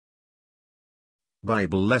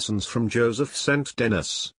Bible lessons from Joseph St.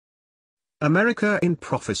 Denis. America in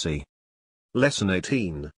Prophecy. Lesson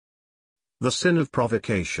 18. The Sin of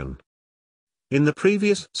Provocation. In the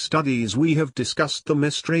previous studies we have discussed the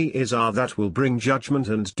mystery is that will bring judgment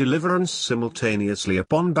and deliverance simultaneously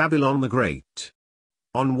upon Babylon the Great.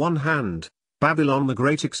 On one hand, Babylon the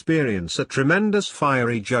Great experience a tremendous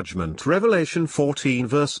fiery judgment. Revelation 14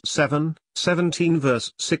 verse 7, 17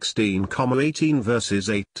 verse 16, 18 verses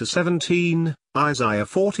 8 to 17, Isaiah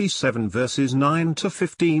 47 verses 9 to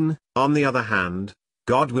 15. On the other hand,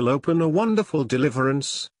 God will open a wonderful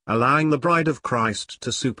deliverance, allowing the bride of Christ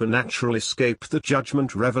to supernaturally escape the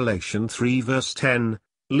judgment. Revelation 3 verse 10,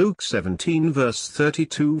 Luke 17 verse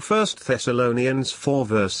 32, 1 Thessalonians 4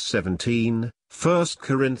 verse 17, 1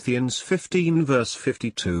 Corinthians 15 verse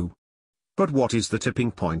 52. But what is the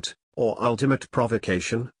tipping point, or ultimate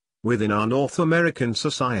provocation, within our North American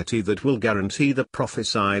society that will guarantee the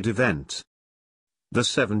prophesied event? The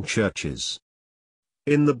seven churches.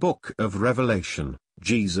 In the book of Revelation,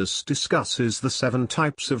 Jesus discusses the seven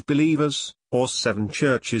types of believers, or seven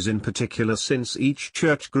churches in particular, since each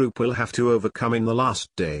church group will have to overcome in the last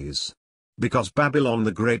days. Because Babylon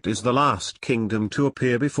the Great is the last kingdom to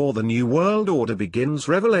appear before the New World Order begins.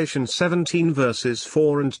 Revelation 17 verses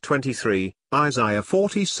 4 and 23, Isaiah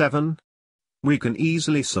 47. We can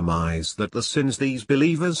easily surmise that the sins these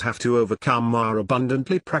believers have to overcome are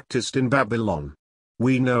abundantly practiced in Babylon.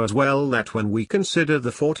 We know as well that when we consider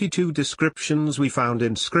the 42 descriptions we found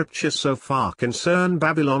in Scripture so far concern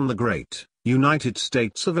Babylon the Great, United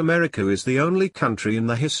States of America is the only country in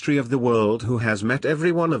the history of the world who has met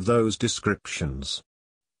every one of those descriptions.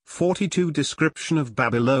 42 description of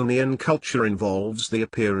Babylonian culture involves the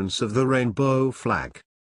appearance of the rainbow flag.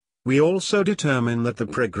 We also determine that the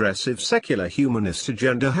progressive secular humanist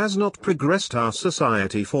agenda has not progressed our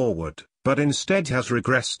society forward, but instead has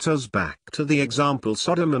regressed us back to the example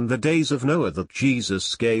Sodom and the days of Noah that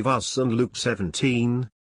Jesus gave us in Luke 17.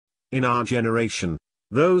 In our generation,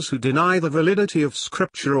 those who deny the validity of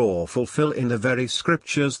Scripture or fulfill in the very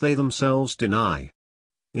Scriptures they themselves deny.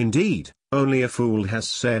 Indeed, only a fool has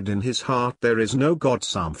said in his heart there is no God.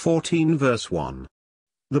 Psalm 14 verse 1.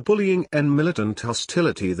 The bullying and militant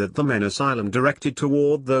hostility that the Menace Island directed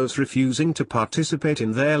toward those refusing to participate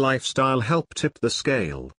in their lifestyle helped tip the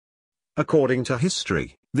scale. According to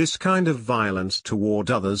history, this kind of violence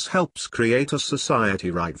toward others helps create a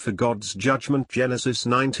society ripe for God's judgment. Genesis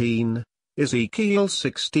 19, Ezekiel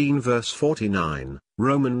 16 verse 49,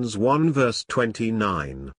 Romans 1 verse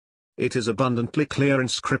 29. It is abundantly clear in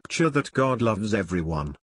Scripture that God loves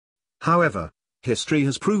everyone. However, history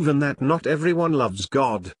has proven that not everyone loves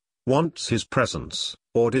God, wants His presence,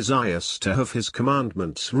 or desires to have His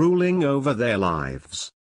commandments ruling over their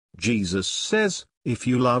lives. Jesus says, "If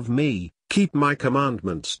you love me, keep my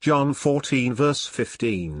commandments." John 14 verse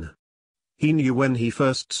 15. He knew when he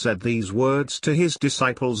first said these words to his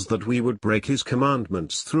disciples that we would break his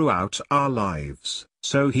commandments throughout our lives,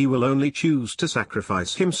 so he will only choose to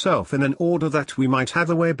sacrifice himself in order that we might have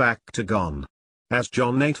a way back to God. As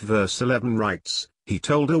John 8 verse 11 writes, he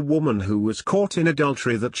told a woman who was caught in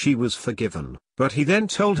adultery that she was forgiven, but he then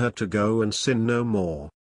told her to go and sin no more.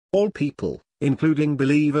 All people, including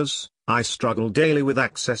believers, I struggle daily with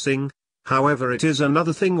accessing. However, it is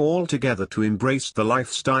another thing altogether to embrace the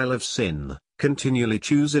lifestyle of sin, continually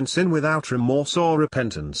choosing sin without remorse or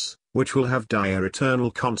repentance, which will have dire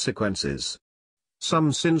eternal consequences.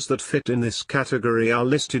 Some sins that fit in this category are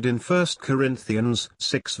listed in 1 Corinthians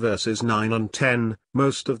 6 verses 9 and 10.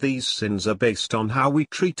 Most of these sins are based on how we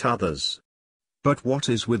treat others. But what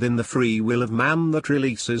is within the free will of man that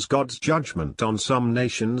releases God's judgment on some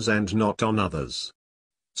nations and not on others?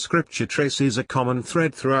 Scripture traces a common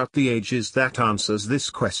thread throughout the ages that answers this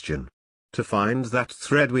question. To find that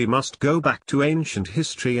thread we must go back to ancient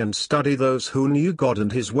history and study those who knew God and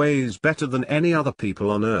His ways better than any other people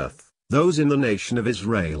on earth, those in the nation of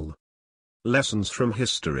Israel. Lessons from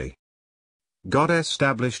history. God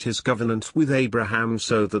established His covenant with Abraham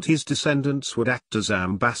so that his descendants would act as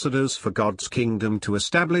ambassadors for God's kingdom to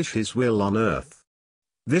establish His will on earth.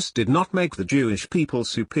 This did not make the Jewish people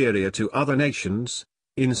superior to other nations.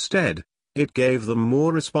 Instead, it gave them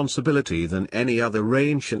more responsibility than any other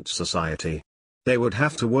ancient society. They would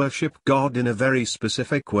have to worship God in a very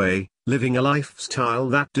specific way, living a lifestyle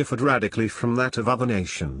that differed radically from that of other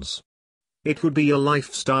nations. It would be a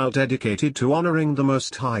lifestyle dedicated to honoring the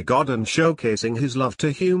Most High God and showcasing His love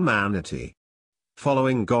to humanity.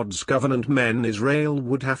 Following God's covenant, men Israel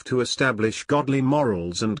would have to establish godly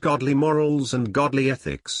morals and godly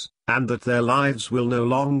ethics, and that their lives will no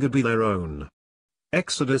longer be their own.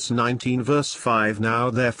 Exodus 19 verse 5. Now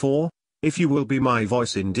therefore, if you will be my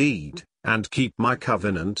voice indeed, and keep my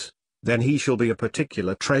covenant, then he shall be a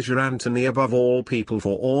particular treasure unto me above all people,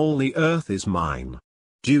 for all the earth is mine.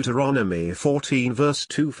 Deuteronomy 14 verse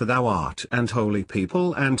 2 For thou art an holy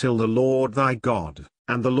people until the Lord thy God,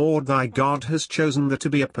 and the Lord thy God has chosen thee to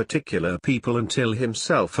be a particular people until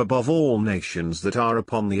himself above all nations that are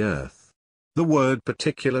upon the earth. The word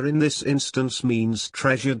particular in this instance means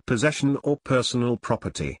treasured possession or personal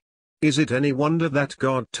property. Is it any wonder that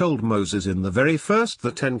God told Moses in the very first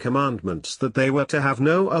the 10 Commandments that they were to have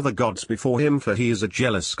no other gods before him, for he is a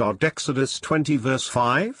jealous God? Exodus 20 verse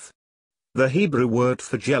 5? The Hebrew word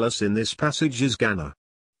for jealous in this passage is gana.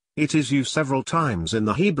 It is used several times in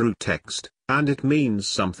the Hebrew text, and it means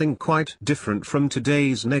something quite different from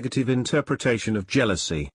today's negative interpretation of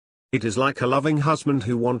jealousy. It is like a loving husband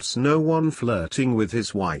who wants no one flirting with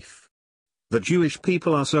his wife. The Jewish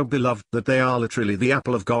people are so beloved that they are literally the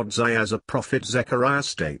apple of God's eye, as a prophet Zechariah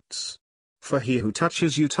states. For he who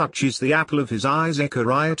touches you touches the apple of his eye.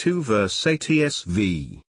 Zechariah 2 verse 8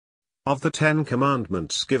 ESV. Of the 10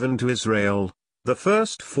 Commandments given to Israel, the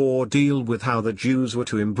first 4 deal with how the Jews were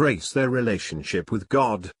to embrace their relationship with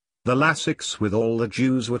God, the last 6 with all the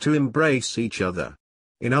Jews were to embrace each other.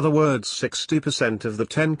 In other words, 60% of the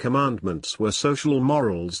 10 Commandments were social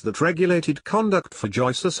morals that regulated conduct for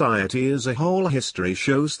Jewish society as a whole. History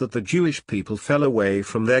shows that the Jewish people fell away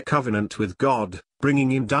from their covenant with God,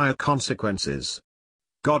 bringing in dire consequences.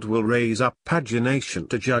 God will raise up pagination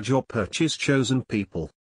to judge or purge his chosen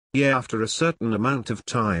people. Yet after a certain amount of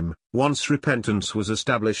time, once repentance was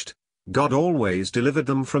established, God always delivered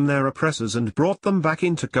them from their oppressors and brought them back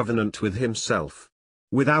into covenant with himself.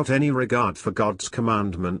 Without any regard for God's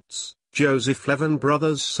commandments, Joseph's 11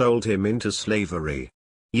 brothers sold him into slavery.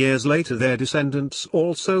 Years later their descendants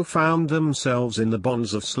also found themselves in the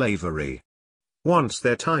bonds of slavery. Once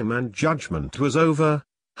their time and judgment was over,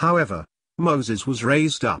 however, Moses was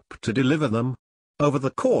raised up to deliver them. Over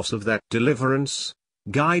the course of that deliverance,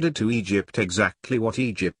 guided to Egypt exactly what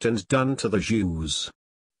Egypt had done to the Jews.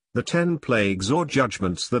 The 10 plagues or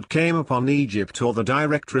judgments that came upon Egypt were the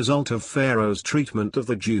direct result of Pharaoh's treatment of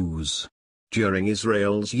the Jews. During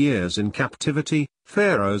Israel's years in captivity,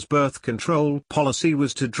 Pharaoh's birth control policy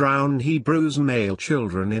was to drown Hebrews' male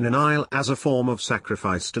children in a Nile as a form of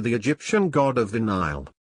sacrifice to the Egyptian god of the Nile.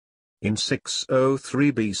 In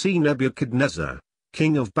 603 BC, Nebuchadnezzar,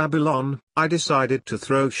 king of Babylon, decided to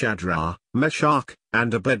throw Shadrach, Meshach,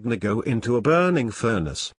 and Abednego into a burning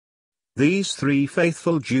furnace. These 3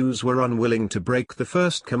 faithful Jews were unwilling to break the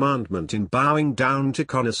first commandment in bowing down to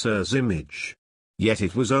connoisseur's image. Yet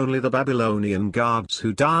it was only the Babylonian guards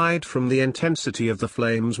who died from the intensity of the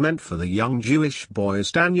flames meant for the young Jewish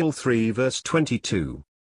boys. Daniel 3 verse 22.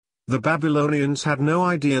 The Babylonians had no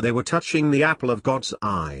idea they were touching the apple of God's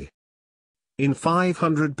eye. In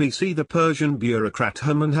 500 BC the Persian bureaucrat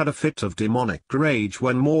Haman had a fit of demonic rage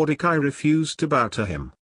when Mordecai refused to bow to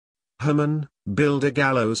him. Haman, build a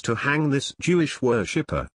gallows to hang this Jewish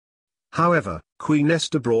worshipper. However, Queen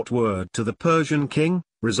Esther brought word to the Persian king,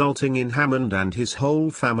 resulting in Haman and his whole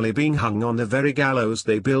family being hung on the very gallows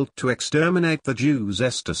they built to exterminate the Jews.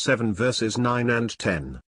 Esther 7 verses 9 and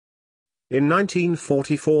 10. In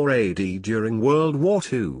 1944 AD, during World War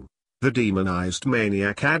II, the demonized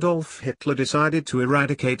maniac Adolf Hitler decided to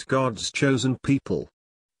eradicate God's chosen people.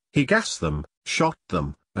 He gassed them, shot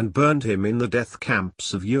them, and burned him in the death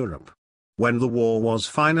camps of Europe. When the war was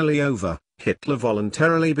finally over, Hitler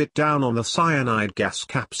voluntarily bit down on the cyanide gas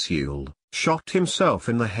capsule, shot himself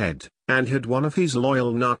in the head, and had one of his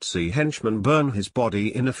loyal Nazi henchmen burn his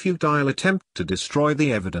body in a futile attempt to destroy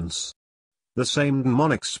the evidence. The same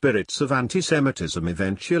demonic spirits of anti-Semitism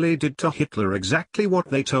eventually did to Hitler exactly what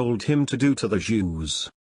they told him to do to the Jews.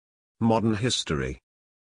 Modern history.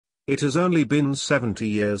 It has only been 70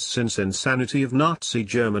 years since insanity of Nazi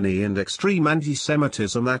Germany and extreme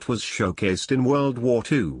anti-Semitism that was showcased in World War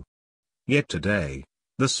II. Yet today,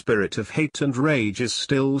 the spirit of hate and rage is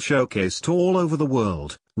still showcased all over the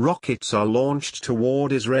world. Rockets are launched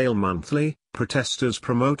toward Israel monthly, protesters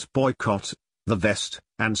promote boycott, the vest,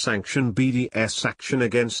 and sanction BDS action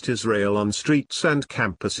against Israel on streets and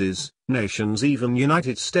campuses. Nations even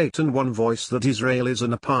United States and one voice that Israel is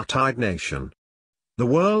an apartheid nation. The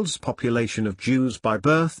world's population of Jews by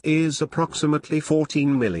birth is approximately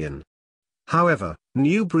 14 million. However,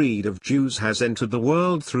 new breed of Jews has entered the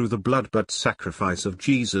world through the blood but sacrifice of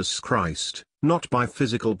Jesus Christ, not by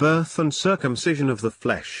physical birth and circumcision of the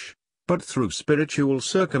flesh, but through spiritual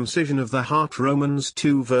circumcision of the heart. Romans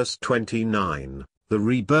 2 verse 29, the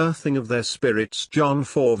rebirthing of their spirits. John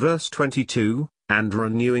 4 verse 22, and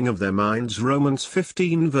renewing of their minds. Romans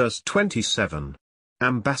 15 verse 27.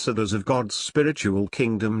 ambassadors of God's spiritual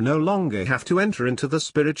kingdom no longer have to enter into the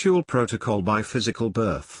spiritual protocol by physical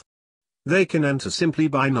birth. They can enter simply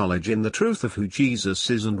by knowledge in the truth of who Jesus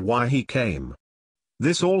is and why he came.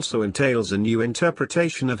 This also entails a new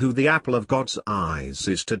interpretation of who the apple of God's eyes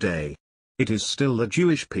is today. It is still the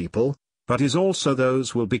Jewish people, but is also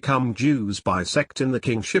those will become Jews by sect in the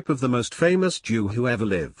kingship of the most famous Jew who ever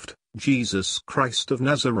lived, Jesus Christ of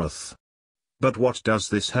Nazareth. But what does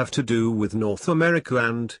this have to do with North America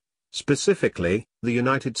and, specifically, the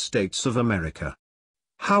United States of America?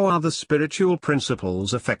 How are the spiritual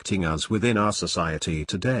principles affecting us within our society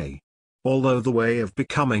today? Although the way of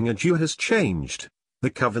becoming a Jew has changed,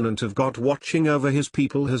 the covenant of God watching over his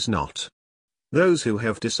people has not. Those who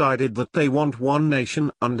have decided that they want one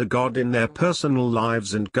nation under God in their personal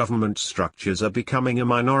lives and government structures are becoming a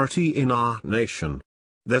minority in our nation.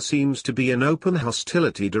 There seems to be an open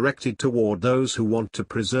hostility directed toward those who want to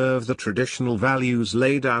preserve the traditional values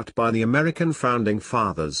laid out by the American founding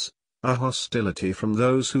fathers. A hostility from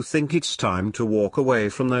those who think it's time to walk away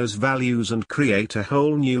from those values and create a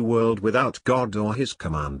whole new world without God or his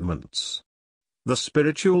commandments. The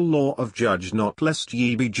spiritual law of judge not lest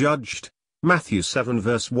ye be judged, Matthew 7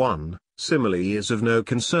 verse 1, similarly is of no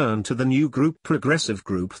concern to the new group progressive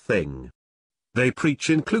group thing. They preach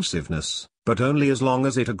inclusiveness, but only as long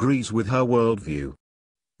as it agrees with her worldview.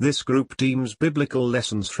 This group deems biblical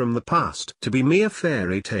lessons from the past to be mere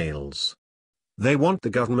fairy tales. They want the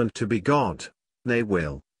government to be God. They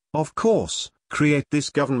will, of course, create this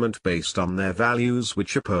government based on their values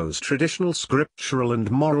which oppose traditional scriptural and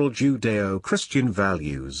moral Judeo-Christian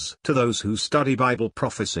values. To those who study Bible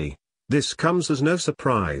prophecy, this comes as no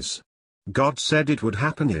surprise. God said it would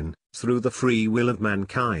happen through the free will of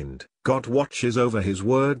mankind. God watches over his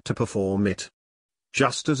word to perform it.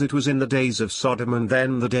 Just as it was in the days of Sodom and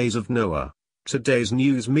then the days of Noah. Today's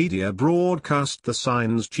news media broadcast the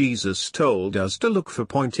signs Jesus told us to look for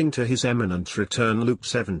pointing to his imminent return. Luke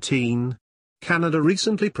 17. Canada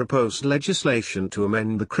recently proposed legislation to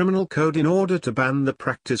amend the criminal code in order to ban the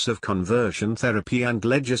practice of conversion therapy and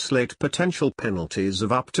legislate potential penalties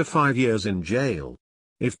of up to 5 years in jail.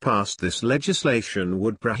 If passed, this legislation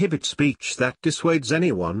would prohibit speech that dissuades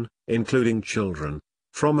anyone, including children,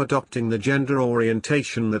 from adopting the gender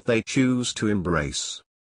orientation that they choose to embrace.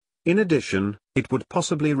 In addition, it would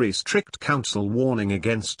possibly restrict counsel warning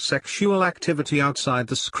against sexual activity outside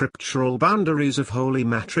the scriptural boundaries of holy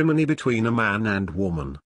matrimony between a man and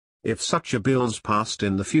woman. If such a bill is passed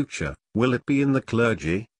in the future, will it be in the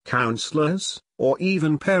clergy, counselors, or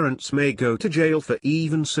even parents may go to jail for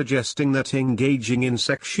even suggesting that engaging in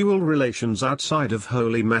sexual relations outside of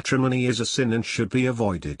holy matrimony is a sin and should be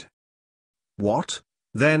avoided. What,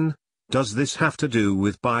 then, does this have to do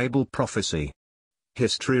with Bible prophecy?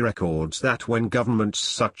 History records that when governments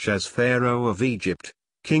such as Pharaoh of Egypt,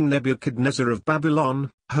 King Nebuchadnezzar of Babylon,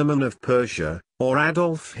 Haman of Persia, or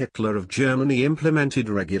Adolf Hitler of Germany implemented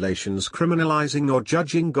regulations criminalizing or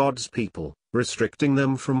judging God's people, restricting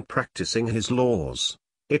them from practicing his laws,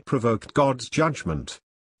 it provoked God's judgment.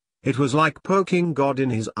 It was like poking God in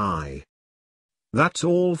his eye. That's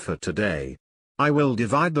all for today. I will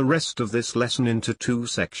divide the rest of this lesson into 2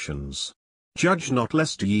 sections. Judge not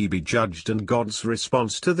lest ye be judged, and God's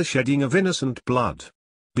response to the shedding of innocent blood.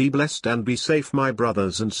 Be blessed and be safe, my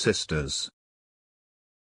brothers and sisters.